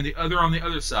side and the other on the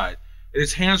other side. And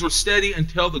his hands were steady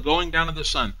until the going down of the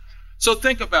sun. So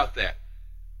think about that.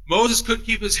 Moses couldn't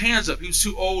keep his hands up. He was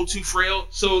too old, too frail.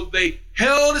 So they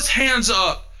held his hands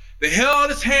up. They held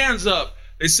his hands up.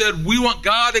 They said, we want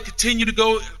God to continue to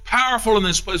go powerful in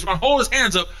this place. We're going to hold his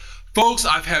hands up. Folks,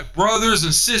 I've had brothers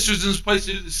and sisters in this place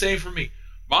to do the same for me.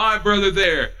 My brother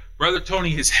there, Brother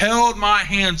Tony, has held my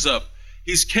hands up.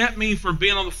 He's kept me from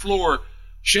being on the floor,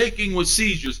 shaking with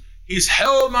seizures. He's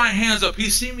held my hands up.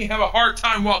 He's seen me have a hard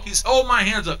time walking. He's held my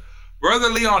hands up. Brother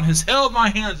Leon has held my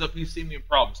hands up. He's seen me in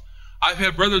problems. I've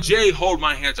had Brother Jay hold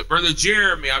my hands up. Brother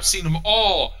Jeremy, I've seen them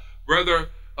all. Brother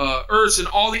Urs and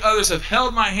all the others have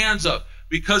held my hands up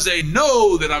because they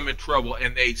know that I'm in trouble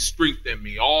and they strengthen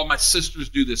me. All my sisters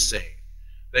do the same.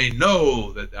 They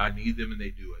know that I need them and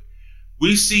they do it.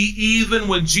 We see even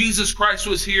when Jesus Christ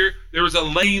was here, there was a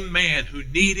lame man who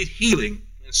needed healing.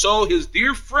 And so his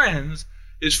dear friends,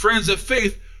 his friends of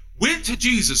faith, went to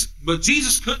Jesus. But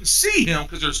Jesus couldn't see him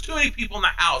because there's too many people in the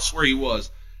house where he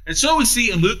was. And so we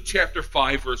see in Luke chapter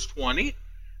 5, verse 20.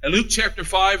 In Luke chapter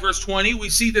 5, verse 20, we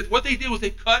see that what they did was they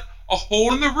cut a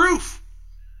hole in the roof.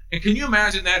 And can you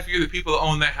imagine that if you're the people that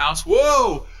own that house?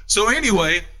 Whoa! So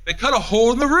anyway, they cut a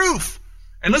hole in the roof.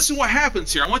 And listen what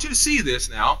happens here. I want you to see this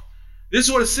now. This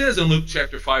is what it says in Luke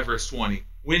chapter 5, verse 20.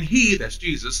 When he, that's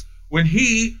Jesus, when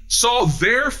he saw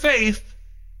their faith,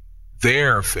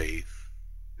 the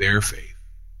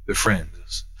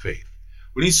friends' faith.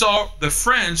 When he saw the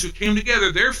friends who came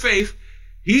together, their faith,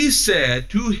 he said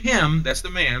to him, that's the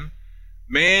man,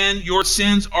 man, your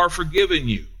sins are forgiven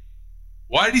you.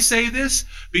 Why did he say this?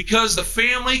 Because the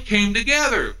family came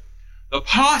together. The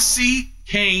posse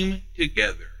came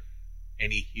together,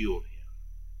 and he healed him.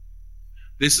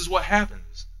 This is what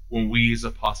happens when we as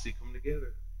a posse come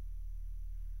together.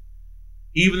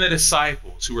 Even the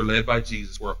disciples who were led by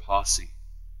Jesus were a posse.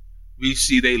 We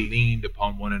see they leaned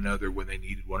upon one another when they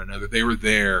needed one another. They were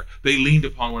there. They leaned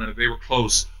upon one another. They were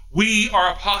close. We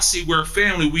are a posse. We're a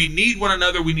family. We need one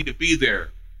another. We need to be there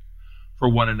for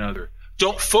one another.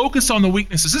 Don't focus on the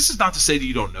weaknesses. This is not to say that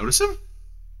you don't notice them.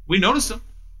 We notice them.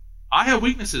 I have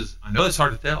weaknesses. I know it's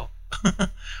hard to tell.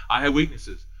 I have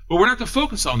weaknesses. But we're not to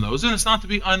focus on those, and it's not to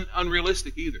be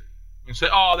unrealistic either. We say,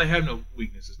 oh, they have no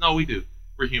weaknesses. No, we do.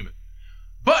 We're human.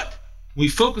 But we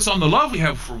focus on the love we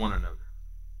have for one another.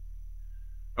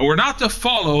 And we're not to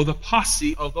follow the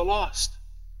posse of the lost.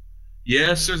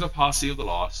 Yes, there's a posse of the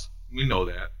lost. We know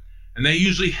that. And they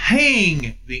usually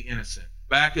hang the innocent.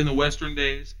 Back in the Western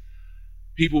days,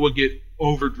 people would get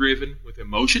overdriven with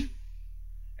emotion,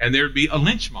 and there'd be a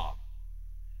lynch mob.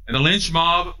 And the lynch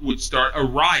mob would start a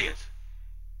riot.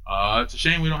 It's a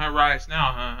shame we don't have riots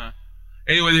now.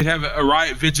 Anyway, they'd have a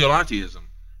riot vigilantism,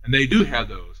 and they do have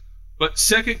those. But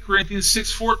 2 Corinthians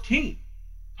 6:14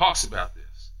 talks about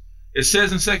this. It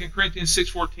says in 2 Corinthians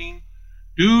 6:14,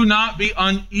 do not be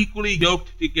unequally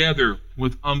yoked together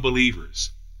with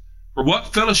unbelievers. For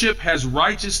what fellowship has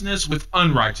righteousness with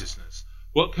unrighteousness?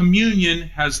 What communion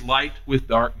has light with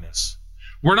darkness?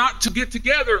 We're not to get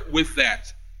together with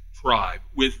that tribe,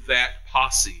 with that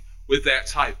posse, with that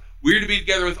type. We're to be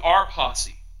together with our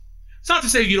posse. It's not to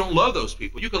say you don't love those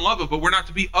people. You can love them, but we're not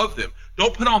to be of them.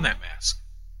 Don't put on that mask.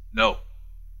 No,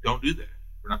 don't do that.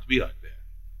 We're not to be like that.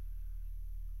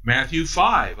 Matthew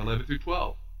 5:11 through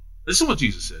 12. Listen to what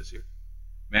Jesus says here.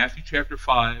 Matthew chapter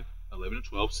 5, 11 and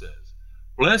 12 says,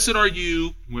 blessed are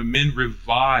you when men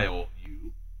revile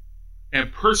you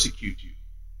and persecute you.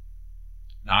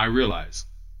 Now I realize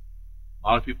a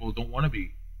lot of people don't want to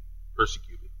be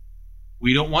persecuted.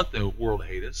 We don't want the world to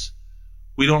hate us.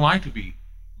 We don't like to be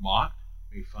mocked,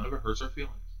 made fun of. It hurts our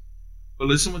feelings. But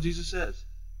listen to what Jesus says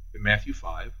in Matthew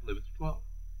 5, 11 through 12.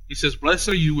 He says, blessed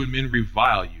are you when men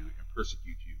revile you and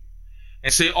persecute you,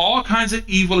 and say all kinds of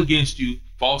evil against you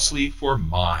falsely for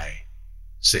my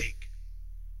sake.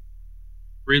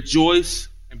 Rejoice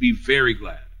and be very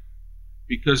glad,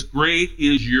 because great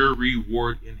is your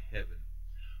reward in heaven.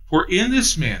 For in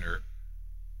this manner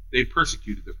they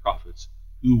persecuted the prophets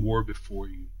who were before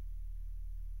you.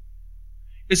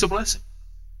 It's a blessing.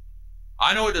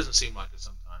 I know it doesn't seem like it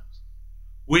sometimes.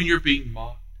 When you're being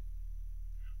mocked,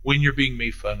 when you're being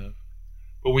made fun of,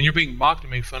 but when you're being mocked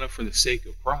and made fun of for the sake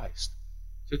of Christ,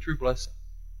 it's a true blessing.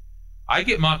 I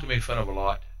get mocked and made fun of a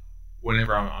lot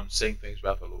whenever I'm saying things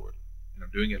about the Lord, and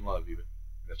I'm doing it in love even.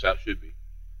 That's how it should be.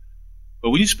 But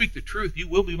when you speak the truth, you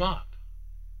will be mocked.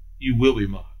 You will be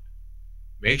mocked.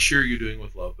 Make sure you're doing it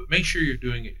with love, but make sure you're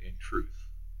doing it in truth.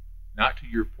 Not to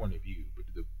your point of view, but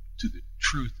to the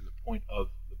truth and the point of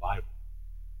the Bible.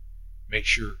 Make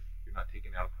sure you're not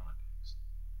taken out of context.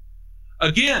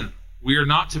 Again, we are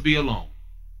not to be alone.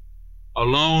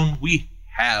 Alone, we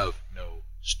have no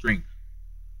strength.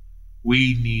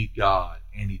 We need God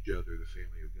and each other, the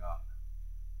family of God.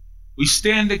 We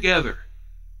stand together.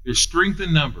 There's strength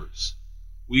in numbers.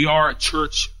 We are a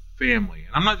church family.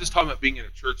 And I'm not just talking about being in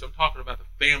a church. I'm talking about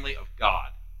the family of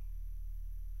God.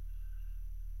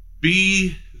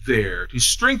 Be there to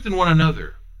strengthen one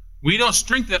another. We don't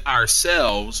strengthen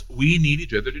ourselves. We need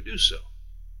each other to do so.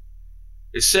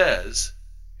 It says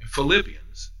in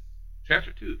Philippians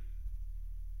chapter 2,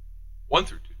 1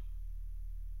 through 2.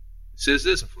 It says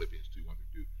this in Philippians 2, 1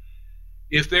 through 2.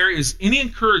 If there is any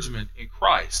encouragement in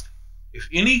Christ, if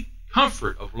any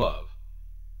comfort of love,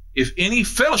 if any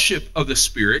fellowship of the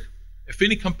Spirit, if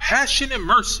any compassion and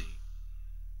mercy,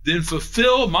 then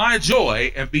fulfill my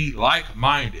joy and be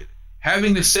like-minded,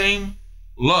 having the same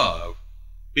love,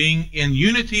 being in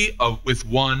unity with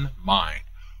one mind.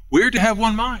 We're to have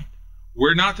one mind.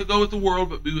 We're not to go with the world,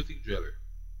 but be with each other.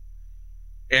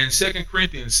 And 2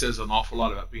 Corinthians says an awful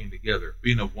lot about being together,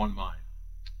 being of one mind.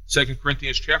 2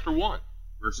 Corinthians chapter 1,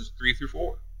 verses 3 through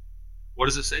 4. What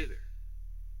does it say there?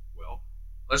 Well,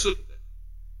 let's look at that.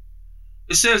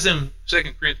 It says in 2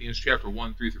 Corinthians chapter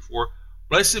 1, 3 through 4,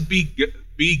 blessed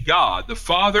be God, the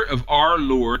Father of our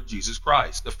Lord Jesus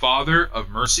Christ, the Father of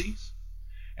mercies,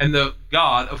 and the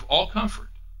God of all comfort,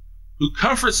 who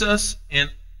comforts us in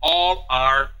all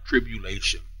our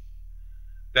tribulation,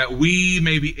 that we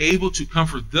may be able to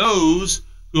comfort those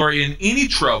who are in any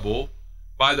trouble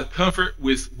by the comfort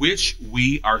with which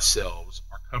we ourselves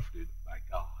are comforted by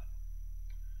God.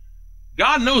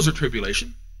 God knows our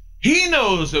tribulation. He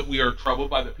knows that we are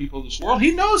troubled by the people of this world.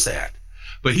 He knows that.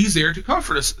 But he's there to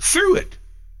comfort us through it.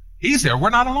 He's there. We're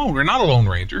not alone. We're not a lone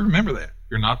ranger. Remember that.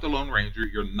 You're not the lone ranger.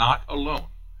 You're not alone.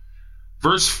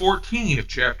 Verse 14 of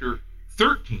chapter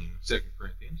 13, 2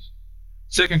 Corinthians.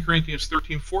 2 Corinthians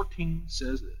 13:14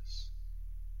 says this.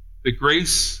 The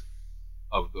grace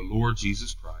of the Lord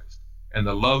Jesus Christ and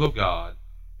the love of God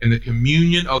and the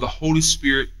communion of the Holy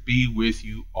Spirit be with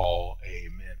you all.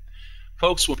 Amen.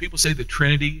 Folks, when people say the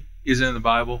Trinity isn't in the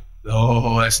Bible,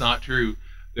 oh, that's not true.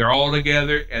 They're all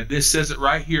together, and this says it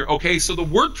right here. Okay, so the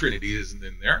word Trinity isn't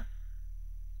in there.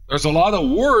 There's a lot of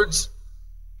words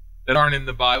that aren't in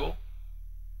the Bible.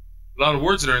 A lot of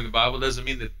words that are in the Bible doesn't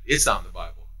mean that it's not in the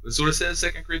Bible. That's what it says,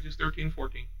 2 Corinthians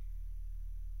 13:14.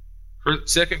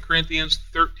 2 Corinthians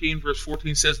 13, verse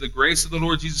 14 says, the grace of the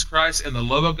Lord Jesus Christ and the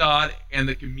love of God and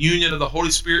the communion of the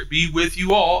Holy Spirit be with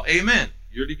you all. Amen.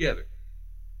 You're together.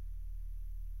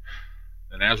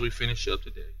 And as we finish up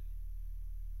today,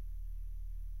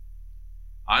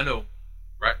 I know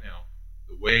right now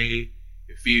the way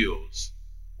it feels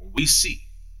when we see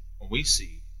the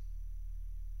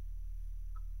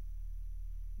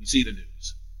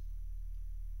news.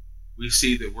 We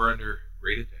see that we're under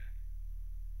great attack.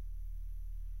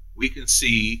 We can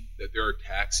see that there are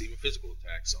attacks, even physical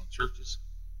attacks, on churches,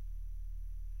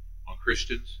 on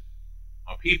Christians,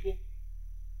 on people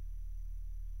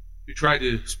who try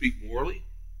to speak morally.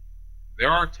 There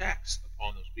are attacks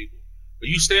upon those people. But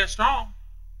you stand strong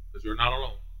because you're not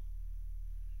alone.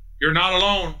 You're not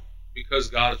alone because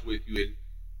God is with you, and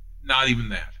not even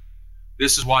that.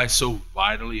 This is why it's so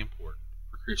vitally important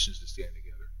for Christians to stand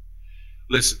together.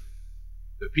 Listen,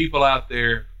 the people out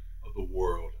there of the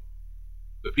world,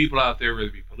 the people out there, whether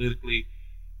it be politically,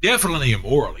 definitely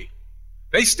immorally,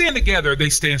 they stand together, they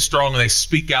stand strong, and they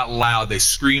speak out loud, they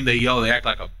scream, they yell, they act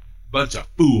like a bunch of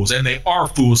fools, and they are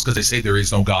fools because they say there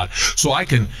is no God. So I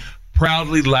can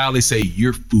proudly, loudly say,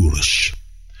 you're foolish.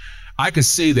 I can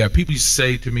say that. People used to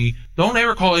say to me, don't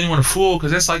ever call anyone a fool,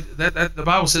 because that's like that the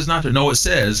Bible says not to. No, it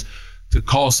says to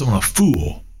call someone a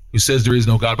fool who says there is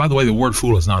no God. By the way, the word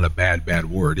fool is not a bad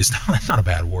word. It's not a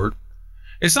bad word.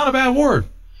 It's not a bad word.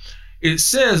 It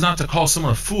says not to call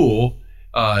someone a fool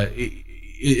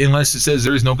unless it says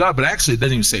there is no God. But actually, it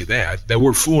doesn't even say that. That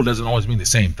word fool doesn't always mean the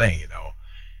same thing, you know.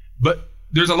 But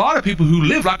there's a lot of people who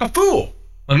live like a fool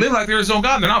and live like there is no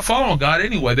God. They're not following God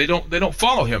anyway. They don't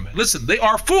follow him. Listen, they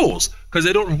are fools because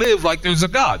they don't live like there's a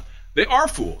God. They are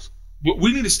fools. But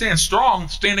we need to stand strong,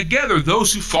 stand together,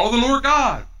 those who follow the Lord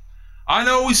God. I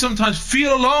know we sometimes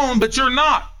feel alone, but you're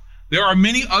not. There are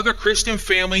many other Christian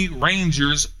family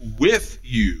rangers with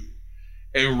you.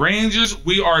 And rangers,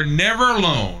 we are never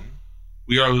alone.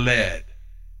 We are led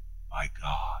by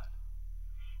God.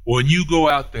 When you go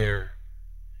out there,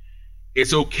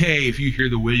 it's okay if you hear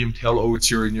the William Tell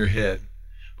overture in your head.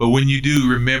 But when you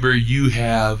do, remember you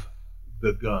have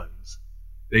the guns.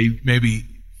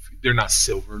 They're not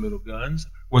silver little guns.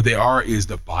 What they are is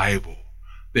the Bible.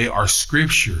 They are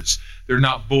scriptures. They're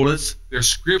not bullets. They're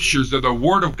scriptures. They're the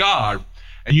Word of God.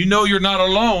 And you know you're not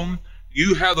alone.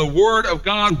 You have the Word of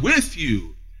God with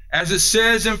you. As it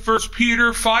says in 1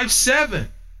 Peter 5:7.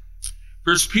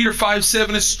 1 Peter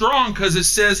 5:7 is strong because it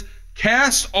says,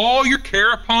 cast all your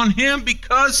care upon him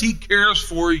because he cares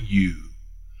for you.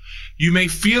 You may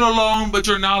feel alone, but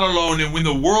you're not alone. And when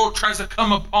the world tries to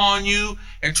come upon you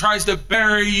and tries to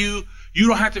bury you, you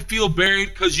don't have to feel buried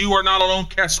because you are not alone.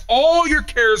 Cast all your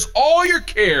cares,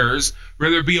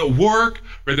 whether it be at work,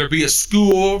 whether it be at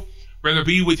school, whether it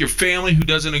be with your family who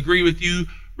doesn't agree with you,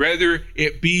 whether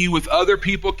it be with other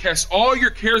people. Cast all your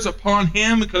cares upon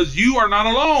him because you are not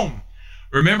alone.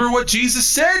 Remember what Jesus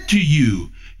said to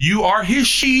you. You are his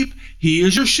sheep. He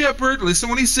is your shepherd. Listen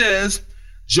what he says.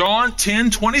 John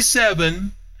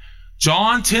 10:27.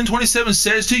 John 10:27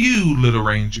 says to you, little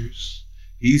rangers.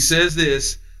 He says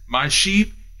this, my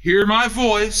sheep hear my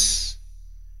voice,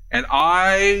 and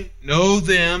I know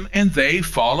them, and they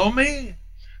follow me.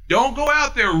 Don't go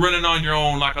out there running on your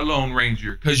own like a lone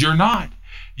ranger, because you're not.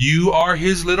 You are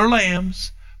his little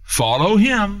lambs. Follow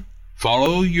him.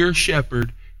 Follow your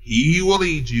shepherd. He will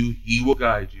lead you. He will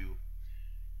guide you.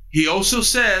 He also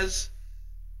says,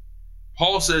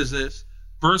 Paul says this,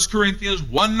 1 Corinthians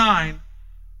 1:9.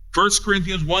 1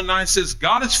 Corinthians 1:9 says,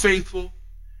 God is faithful,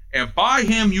 and by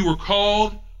him you were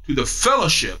called to the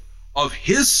fellowship of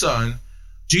his Son,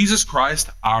 Jesus Christ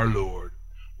our Lord.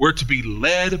 We're to be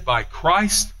led by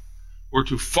Christ. or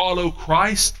to follow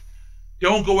Christ,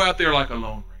 don't go out there like a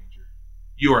lone ranger.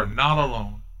 You are not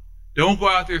alone. Don't go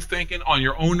out there thinking on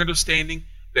your own understanding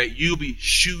that you'll be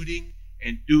shooting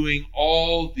and doing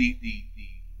all the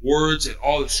words and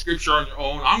all the scripture on your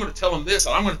own. I'm going to tell them this,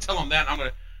 and I'm going to tell them that, and I'm going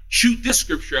to shoot this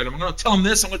scripture at them. I'm going to tell them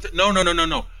this.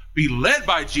 No. Be led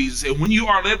by Jesus. And when you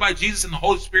are led by Jesus and the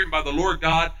Holy Spirit and by the Lord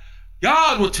God,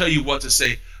 God will tell you what to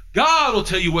say. God will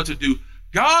tell you what to do.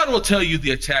 God will tell you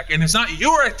the attack. And it's not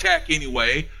your attack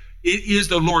anyway. It is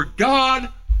the Lord God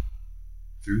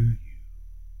through you.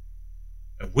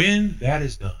 And when that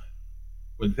is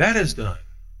done,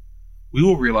 we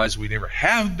will realize we never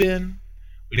have been,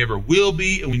 we never will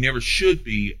be, and we never should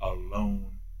be a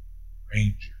lone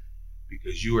ranger,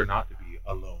 because you are not to be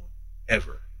alone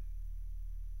ever.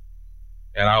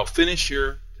 And I'll finish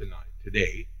here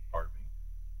today,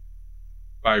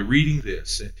 by reading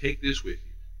this, and take this with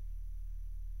you.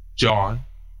 John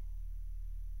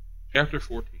chapter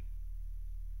 14,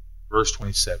 verse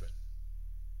 27.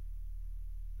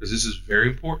 Because this is very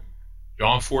important.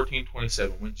 John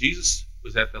 14:27. When Jesus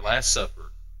was at the Last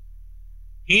Supper,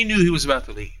 he knew he was about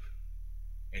to leave.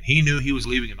 And he knew he was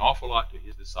leaving an awful lot to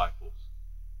his disciples.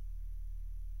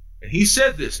 And he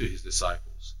said this to his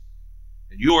disciples.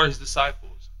 And you are his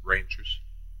disciples, rangers.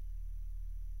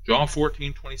 John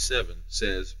 14:27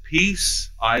 says,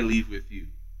 peace I leave with you.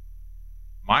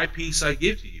 My peace I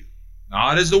give to you.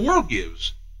 Not as the world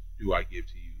gives, do I give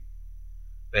to you.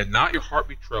 Let not your heart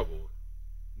be troubled,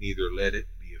 neither let it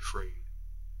be afraid.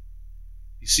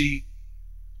 You see,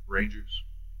 rangers,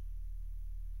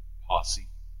 posse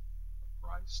of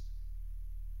Christ,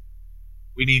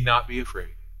 we need not be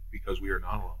afraid, because we are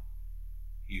not alone.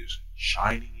 He is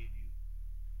shining in you,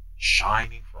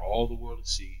 shining for all the world to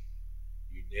see.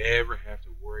 You never have to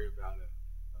worry about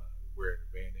wearing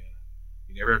a bandana.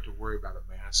 You never have to worry about a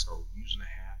mask or using a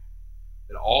hat.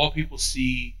 Let all people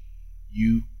see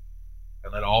you,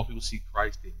 and let all people see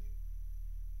Christ in you.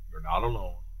 You're not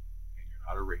alone, and you're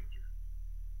not a ranger.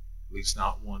 At least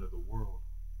not one of the world.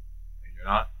 And you're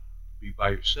not to be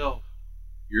by yourself.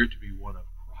 You're to be one of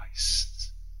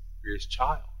Christ. You're his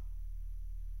child.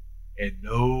 And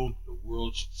know the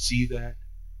world should see that.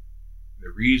 And the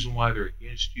reason why they're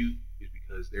against you is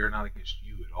because they're not against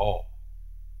you at all,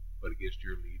 but against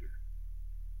your leader,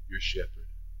 your shepherd.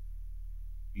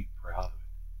 Be proud of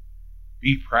it.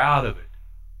 Be proud of it.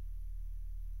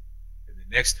 And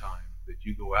the next time that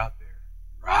you go out there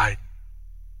riding,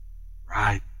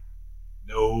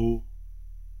 know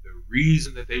the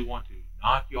reason that they want to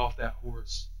knock you off that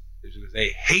horse is because they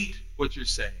hate what you're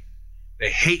saying. They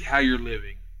hate how you're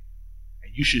living.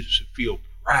 And you should feel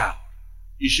proud.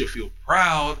 You should feel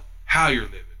proud how you're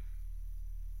living.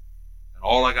 And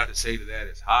all I got to say to that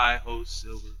is, hi ho,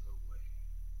 silver, away.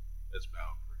 Let's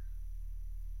bow in prayer.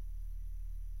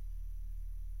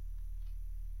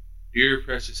 Dear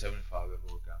precious Heavenly Father,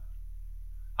 Lord God,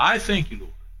 I thank you,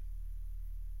 Lord.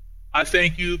 I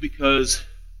thank you because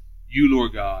you,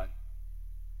 Lord God,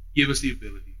 give us the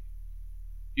ability.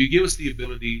 You give us the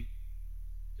ability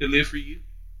to live for you.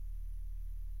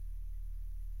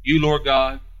 You, Lord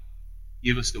God,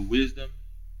 give us the wisdom,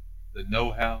 the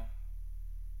know-how.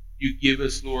 You give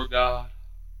us, Lord God,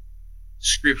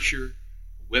 scripture,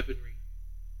 weaponry.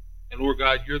 And Lord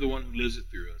God, you're the one who lives it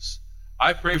through us.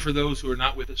 I pray for those who are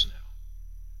not with us now.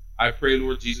 I pray,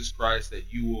 Lord Jesus Christ, that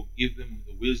you will give them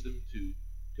the wisdom to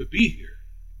be here.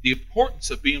 The importance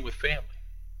of being with family.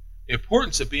 The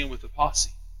importance of being with the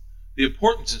posse. The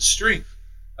importance and strength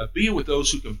of being with those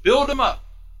who can build them up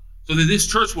so that this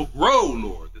church will grow,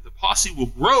 Lord, that the posse will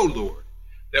grow, Lord,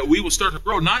 that we will start to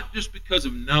grow, not just because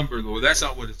of number, Lord. That's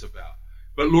not what it's about.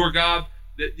 But, Lord God,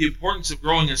 that the importance of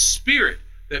growing in spirit,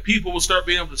 that people will start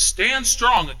being able to stand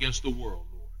strong against the world,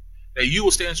 Lord, that you will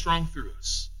stand strong through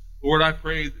us. Lord, I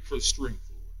pray for strength,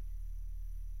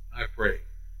 Lord. I pray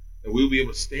that we will be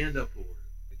able to stand up, Lord,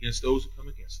 against those who come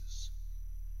against us.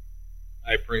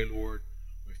 I pray, Lord,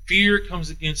 when fear comes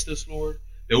against us, Lord,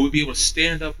 that we'll be able to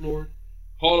stand up, Lord,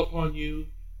 call upon you,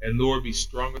 and, Lord, be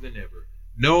stronger than ever,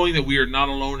 knowing that we are not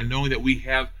alone and knowing that we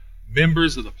have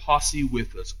members of the posse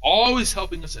with us, always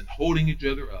helping us and holding each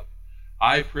other up.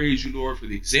 I praise you, Lord, for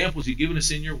the examples you've given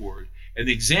us in your word and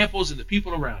the examples and the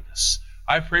people around us.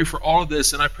 I pray for all of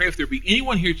this, and I pray if there be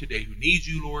anyone here today who needs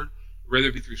you, Lord, whether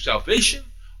it be through salvation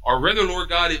or whether, Lord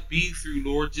God, it be through,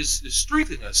 Lord, just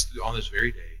strengthening us on this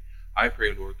very day, I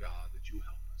pray, Lord God, that you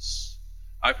help us.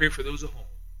 I pray for those at home.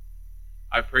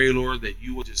 I pray, Lord, that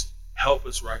you will just help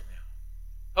us right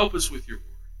now. Help us with your word.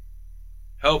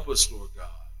 Help us, Lord God,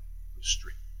 with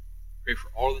strength. Pray for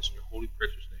all this in your holy,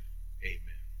 precious name.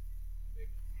 Amen.